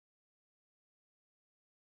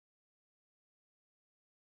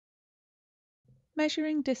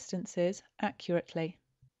Measuring distances accurately.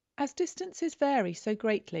 As distances vary so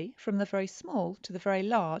greatly from the very small to the very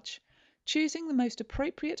large, choosing the most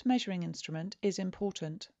appropriate measuring instrument is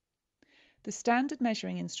important. The standard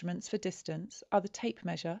measuring instruments for distance are the tape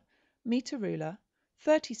measure, meter ruler,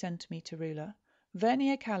 30 cm ruler,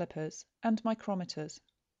 vernier calipers, and micrometers.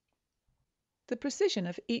 The precision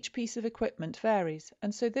of each piece of equipment varies,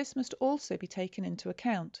 and so this must also be taken into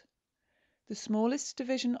account. The smallest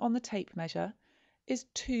division on the tape measure is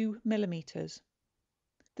 2 millimeters.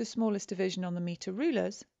 The smallest division on the meter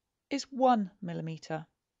rulers is 1 millimeter.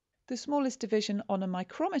 The smallest division on a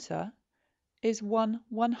micrometer is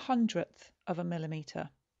 1/100th of a millimeter.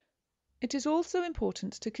 It is also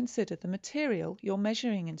important to consider the material your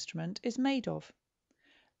measuring instrument is made of.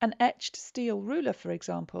 An etched steel ruler, for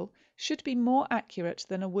example, should be more accurate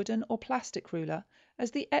than a wooden or plastic ruler,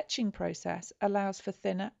 as the etching process allows for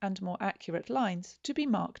thinner and more accurate lines to be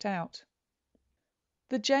marked out.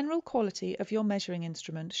 The general quality of your measuring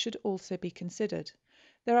instrument should also be considered.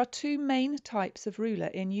 There are two main types of ruler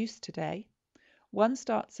in use today. One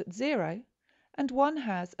starts at 0, and one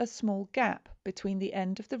has a small gap between the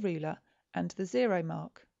end of the ruler and the 0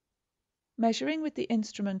 mark. Measuring with the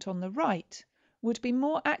instrument on the right would be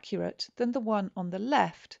more accurate than the one on the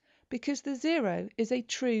left because the 0 is a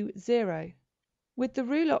true 0. With the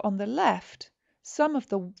ruler on the left, some of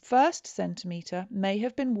the first centimetre may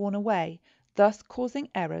have been worn away, thus causing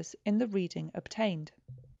errors in the reading obtained.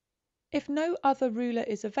 If no other ruler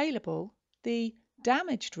is available, the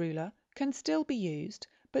damaged ruler can still be used,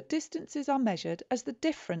 but distances are measured as the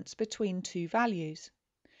difference between two values.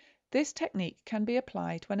 This technique can be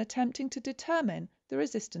applied when attempting to determine the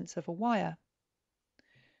resistance of a wire.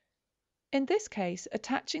 In this case,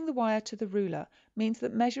 attaching the wire to the ruler means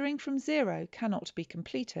that measuring from 0 cannot be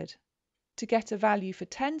completed. To get a value for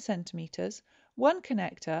 10 centimeters, one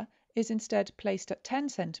connector is instead placed at 10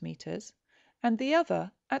 centimeters and the other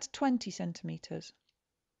at 20 centimeters.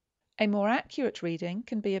 A more accurate reading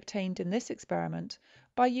can be obtained in this experiment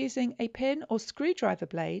by using a pin or screwdriver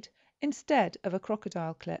blade instead of a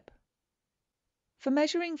crocodile clip. For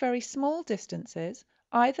measuring very small distances,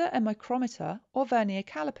 either a micrometer or vernier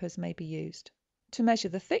calipers may be used. To measure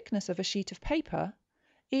the thickness of a sheet of paper,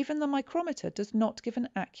 even the micrometer does not give an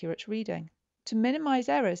accurate reading. To minimize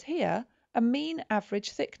errors here, a mean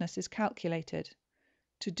average thickness is calculated.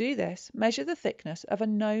 To do this, measure the thickness of a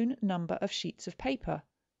known number of sheets of paper,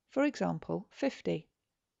 for example 50.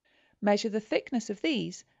 Measure the thickness of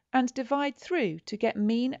these and divide through to get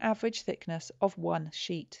mean average thickness of one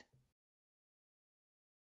sheet.